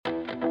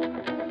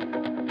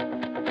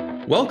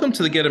Welcome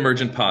to the Get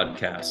Emergent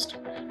podcast.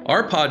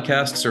 Our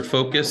podcasts are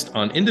focused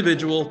on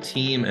individual,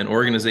 team, and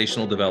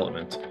organizational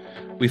development.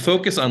 We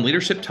focus on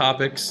leadership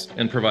topics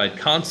and provide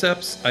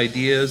concepts,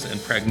 ideas, and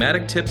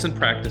pragmatic tips and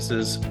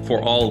practices for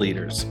all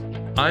leaders.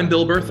 I'm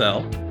Bill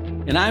Berthel.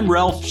 And I'm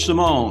Ralph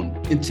Simone.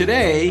 In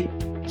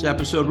today's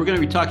episode, we're going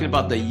to be talking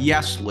about the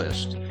yes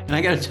list. And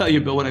I got to tell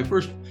you, Bill, when I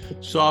first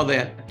saw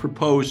that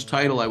proposed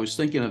title, I was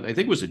thinking of, I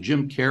think it was a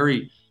Jim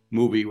Carrey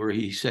movie where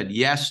he said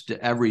yes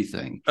to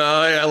everything.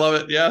 Oh, yeah, I love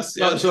it. Yes.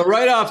 So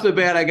right off the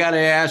bat, I got to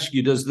ask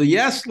you, does the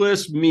yes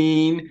list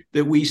mean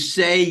that we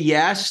say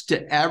yes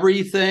to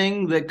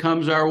everything that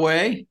comes our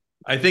way?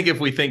 I think if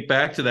we think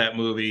back to that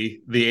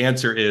movie, the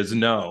answer is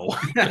no,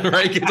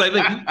 right? Because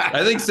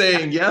I think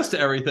saying yes to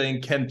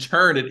everything can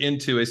turn it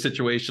into a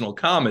situational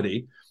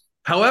comedy.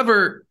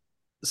 However,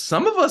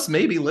 some of us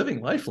may be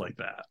living life like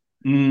that.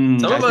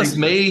 Some of us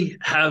may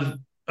have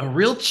a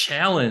real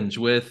challenge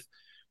with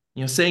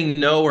saying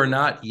no or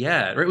not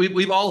yet, right?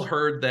 We've all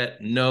heard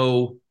that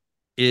no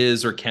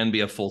is or can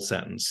be a full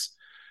sentence,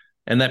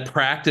 and that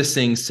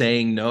practicing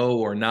saying no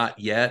or not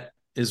yet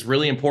is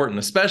really important,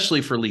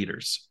 especially for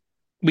leaders.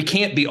 We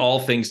can't be all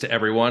things to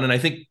everyone. And I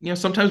think,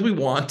 sometimes we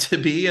want to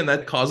be, and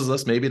that causes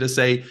us maybe to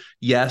say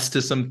yes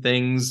to some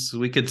things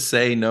we could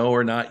say no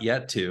or not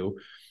yet to.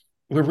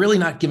 We're really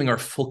not giving our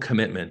full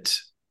commitment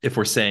if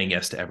we're saying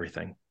yes to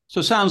everything. So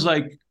it sounds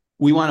like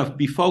we want to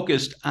be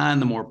focused on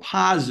the more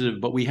positive,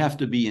 but we have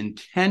to be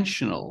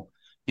intentional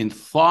and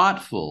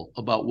thoughtful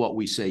about what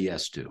we say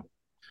yes to.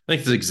 I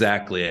think that's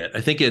exactly it. I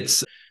think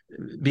it's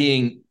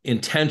being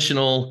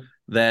intentional,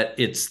 that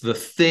it's the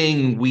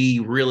thing we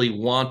really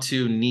want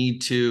to,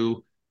 need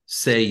to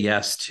say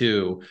yes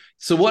to.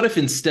 So what if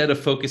instead of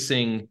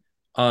focusing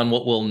on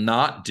what we'll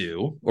not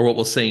do or what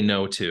we'll say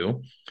no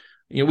to,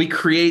 we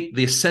create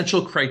the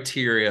essential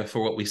criteria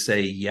for what we say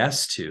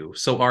yes to.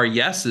 So our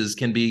yeses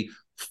can be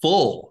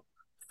full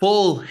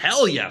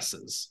hell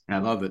yeses. I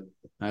love it.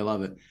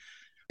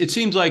 It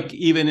seems like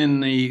even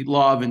in the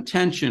law of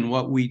intention,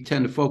 what we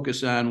tend to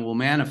focus on will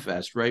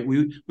manifest, right?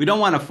 We don't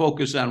want to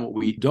focus on what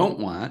we don't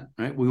want,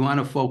 right? We want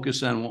to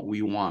focus on what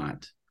we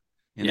want.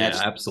 And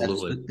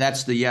absolutely.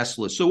 That's the yes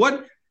list. So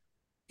what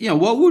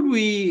would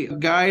we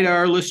guide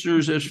our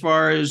listeners as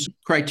far as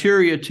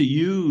criteria to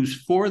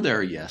use for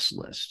their yes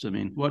list? I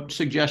mean, what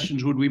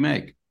suggestions would we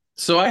make?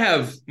 So I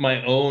have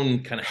my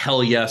own kind of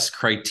hell yes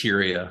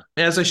criteria.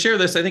 As I share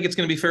this, I think it's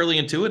going to be fairly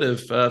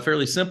intuitive,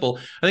 fairly simple.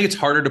 I think it's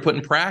harder to put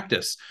in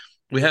practice.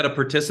 We had a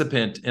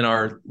participant in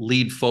our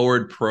Lead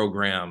Forward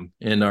program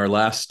in our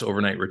last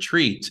overnight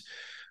retreat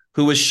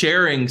who was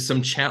sharing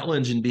some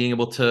challenge in being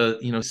able to,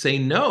 say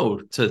no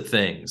to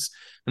things.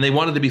 And they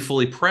wanted to be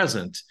fully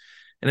present.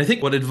 And I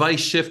think what advice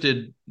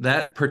shifted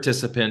that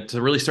participant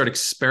to really start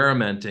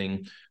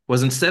experimenting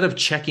was, instead of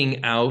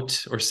checking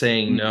out or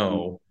saying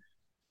no,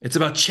 it's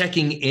about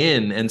checking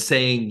in and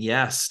saying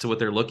yes to what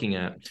they're looking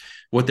at,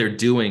 what they're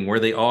doing,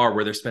 where they are,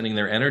 where they're spending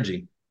their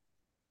energy.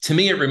 To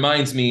me, it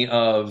reminds me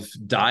of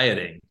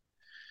dieting.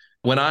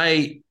 When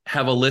I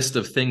have a list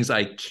of things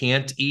I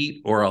can't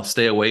eat or I'll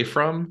stay away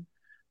from,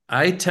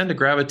 I tend to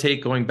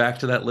gravitate going back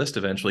to that list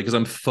eventually, because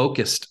I'm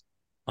focused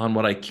on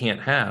what I can't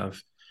have,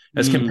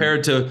 as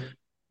compared to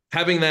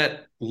having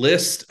that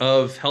list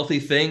of healthy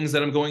things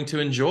that I'm going to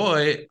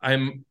enjoy.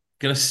 I'm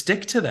going to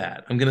stick to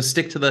that. I'm going to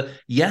stick to the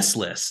yes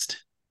list.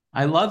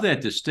 I love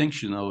that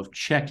distinction, though, of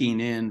checking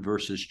in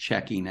versus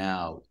checking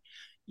out,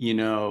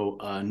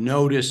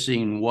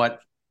 noticing what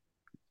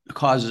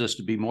causes us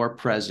to be more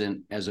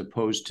present as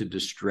opposed to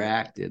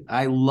distracted.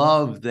 I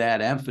love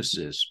that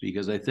emphasis,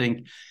 because I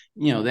think,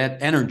 that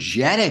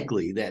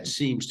energetically, that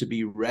seems to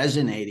be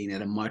resonating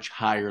at a much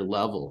higher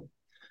level.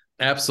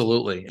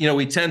 Absolutely.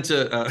 We tend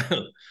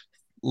to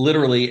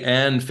literally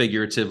and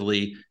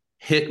figuratively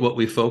hit what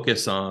we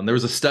focus on. There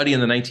was a study in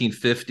the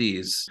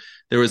 1950s.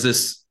 There was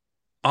this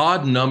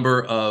odd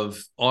number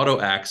of auto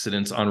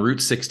accidents on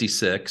Route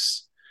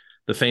 66,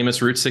 the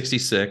famous Route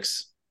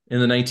 66,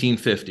 in the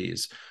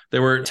 1950s.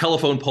 There were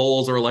telephone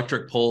poles or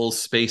electric poles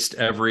spaced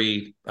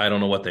every, I don't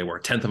know what they were,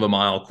 1/10 of a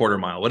mile, quarter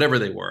mile, whatever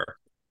they were.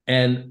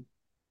 And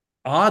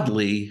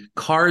oddly,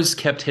 cars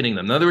kept hitting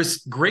them. Now, there was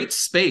great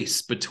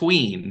space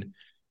between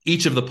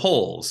each of the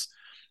poles,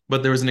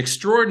 but there was an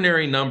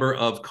extraordinary number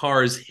of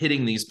cars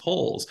hitting these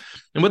poles.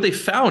 And what they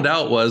found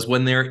out was,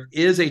 when there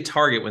is a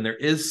target, when there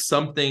is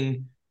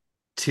something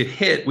to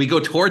hit, we go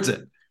towards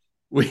it.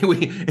 We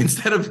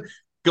instead of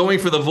going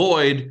for the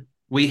void,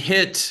 we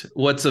hit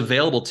what's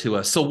available to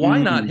us. So why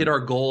not hit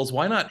our goals?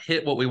 Why not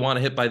hit what we want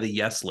to hit by the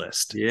yes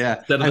list?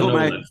 Yeah.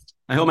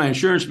 I hope my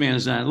insurance man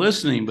is not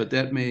listening, but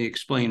that may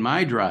explain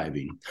my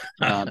driving.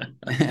 I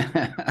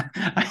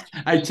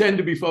tend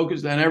to be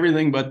focused on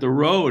everything but the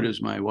road,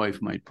 as my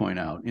wife might point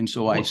out. And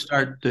so I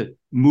start to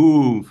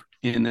move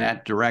in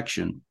that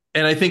direction.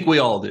 And I think we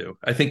all do.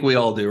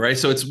 Right?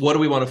 So it's, what do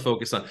we want to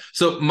focus on?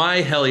 So my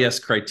hell yes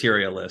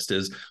criteria list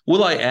is,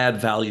 will I add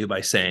value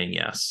by saying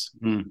yes?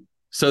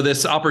 So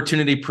this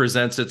opportunity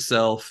presents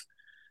itself.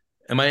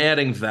 Am I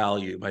adding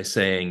value by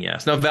saying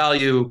yes? Now,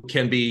 value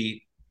can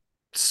be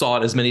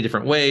sought as many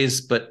different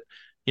ways, but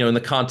in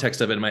the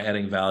context of it, am I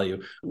adding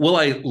value? Will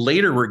I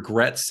later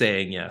regret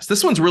saying yes?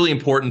 This one's really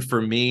important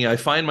for me. I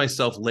find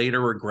myself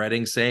later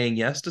regretting saying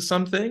yes to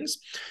some things.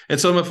 And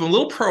so if I'm a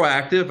little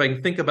proactive, I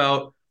can think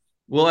about,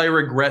 will I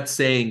regret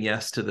saying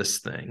yes to this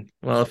thing?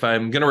 Well, if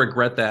I'm going to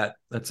regret that,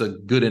 that's a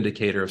good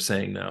indicator of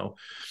saying no.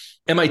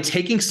 Am I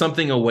taking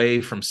something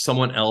away from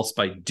someone else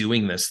by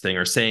doing this thing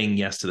or saying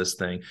yes to this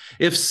thing?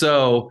 If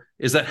so,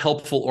 is that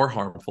helpful or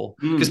harmful?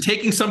 Because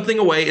taking something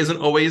away isn't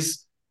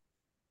always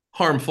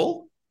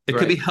harmful. It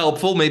could be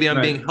helpful. Maybe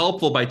I'm being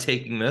helpful by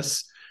taking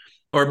this,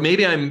 or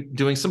maybe I'm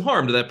doing some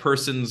harm to that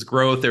person's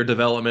growth, their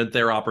development,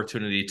 their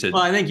opportunity to.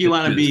 Well, I think you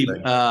want to be,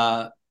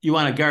 you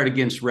want to guard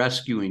against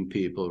rescuing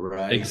people,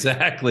 right?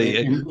 Exactly.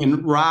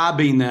 And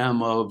robbing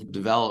them of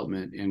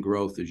development and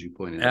growth, as you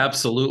pointed out.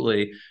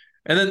 Absolutely.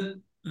 And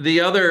then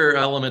the other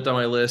element on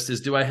my list is,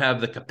 do I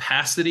have the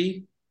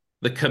capacity,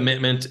 the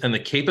commitment, and the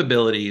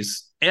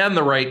capabilities and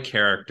the right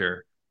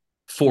character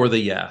for the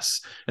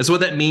yes? And so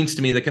what that means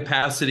to me, the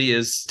capacity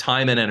is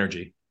time and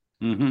energy.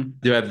 Do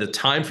I have the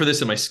time for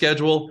this in my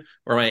schedule,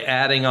 or am I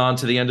adding on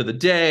to the end of the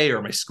day, or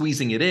am I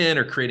squeezing it in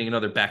or creating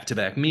another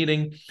back-to-back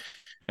meeting?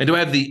 And do I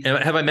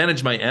have I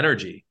managed my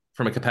energy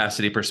from a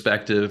capacity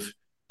perspective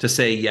to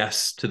say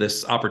yes to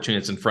this opportunity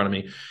that's in front of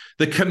me?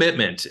 The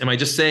commitment, am I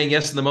just saying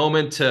yes in the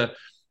moment to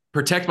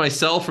protect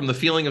myself from the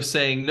feeling of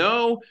saying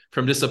no,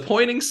 from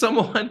disappointing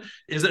someone?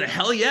 Is it a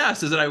hell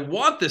yes? Is it I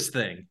want this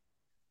thing?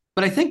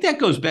 But I think that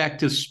goes back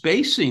to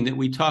spacing that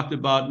we talked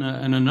about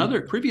in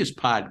another previous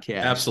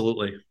podcast.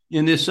 Absolutely.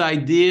 In this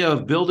idea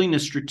of building a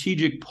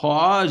strategic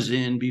pause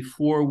in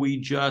before we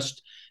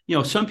just,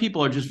 some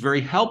people are just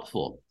very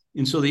helpful.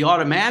 And so the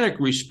automatic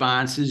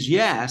response is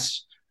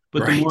yes,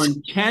 but the more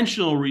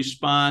intentional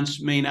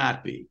response may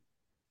not be.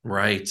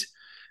 Right.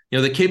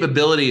 The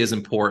capability is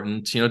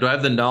important. Do I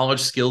have the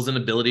knowledge, skills, and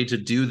ability to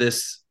do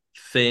this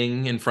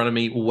thing in front of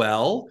me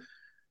well?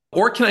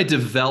 Or can I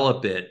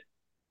develop it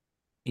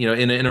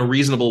in a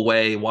reasonable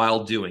way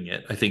while doing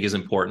it, I think is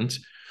important.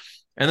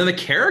 And then the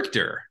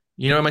character,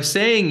 am I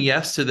saying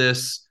yes to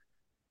this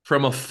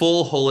from a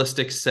full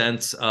holistic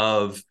sense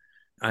of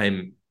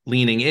I'm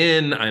leaning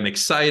in, I'm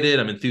excited,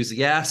 I'm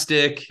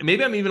enthusiastic.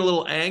 Maybe I'm even a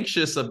little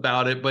anxious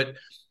about it, but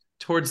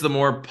towards the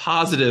more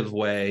positive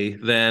way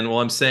than, well,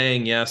 I'm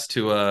saying yes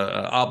to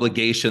a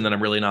obligation that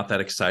I'm really not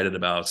that excited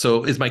about.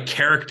 So is my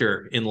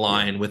character in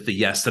line with the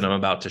yes that I'm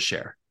about to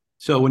share?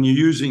 So when you're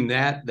using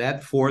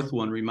that fourth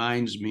one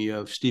reminds me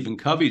of Stephen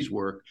Covey's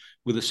work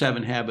with the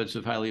 7 Habits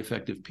of Highly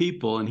Effective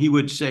People. And he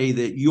would say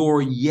that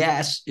your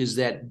yes is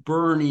that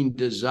burning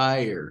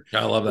desire.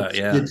 I love that.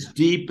 Yeah. It's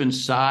deep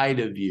inside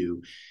of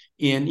you.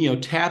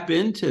 And, tap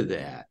into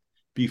that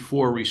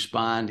before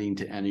responding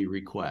to any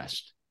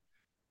request.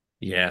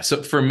 Yeah.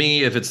 So for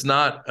me, if it's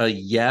not a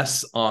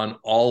yes on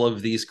all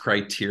of these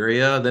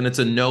criteria, then it's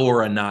a no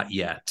or a not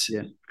yet.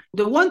 Yeah.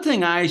 The one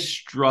thing I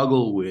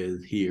struggle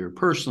with here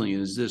personally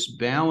is this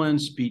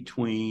balance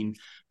between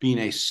being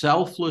a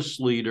selfless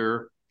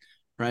leader,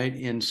 right,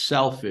 and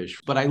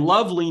selfish. But I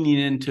love leaning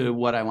into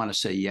what I want to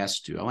say yes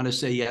to. I want to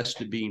say yes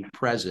to being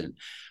present.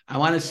 I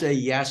want to say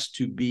yes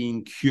to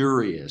being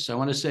curious. I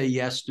want to say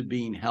yes to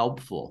being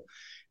helpful.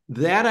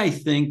 That, I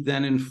think,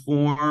 then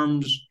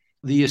informs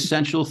the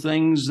essential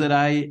things that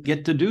I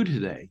get to do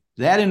today.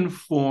 That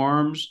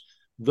informs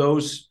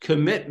those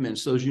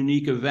commitments, those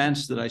unique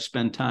events that I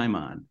spend time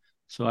on.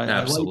 So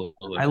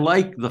I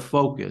like the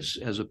focus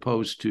as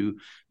opposed to,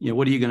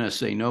 what are you going to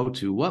say no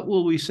to? What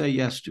will we say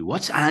yes to?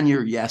 What's on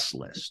your yes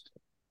list?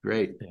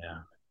 Great. Yeah,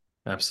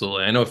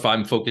 absolutely. I know if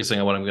I'm focusing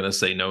on what I'm going to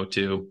say no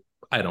to,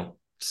 I don't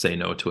say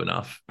no to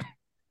enough.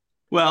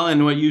 Well,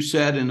 and what you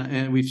said,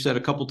 and we've said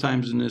a couple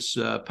times in this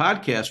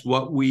podcast,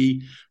 what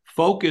we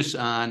focus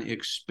on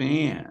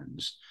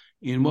expands.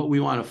 And what we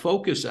want to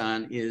focus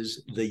on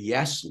is the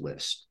yes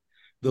list.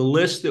 The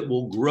list that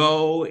will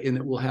grow and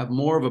that will have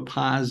more of a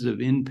positive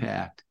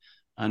impact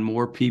on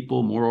more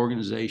people, more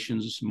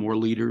organizations, more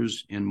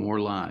leaders, and more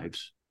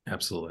lives.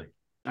 Absolutely.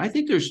 I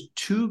think there's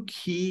 2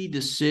 key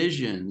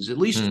decisions, at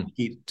least 2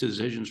 key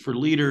decisions for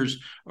leaders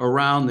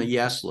around the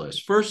yes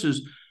list. First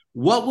is,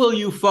 what will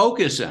you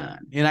focus on?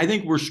 And I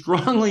think we're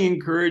strongly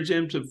encouraging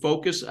them to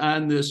focus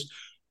on this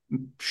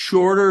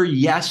shorter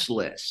yes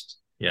list.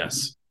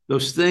 Yes.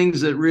 Those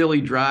things that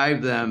really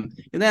drive them.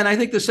 And then I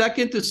think the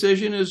second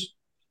decision is,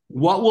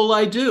 what will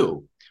I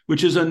do?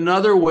 Which is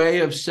another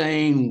way of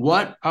saying,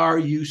 what are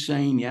you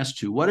saying yes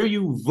to? What are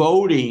you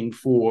voting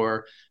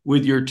for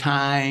with your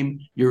time,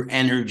 your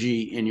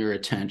energy, and your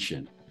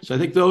attention? So I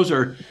think those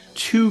are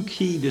 2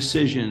 key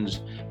decisions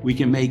we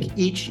can make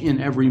each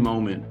and every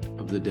moment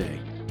of the day.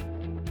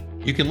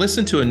 You can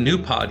listen to a new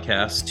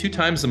podcast 2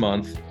 times a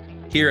month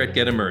here at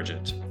Get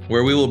Emergent,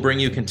 where we will bring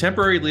you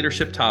contemporary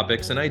leadership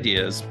topics and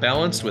ideas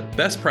balanced with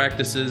best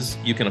practices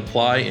you can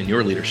apply in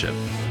your leadership.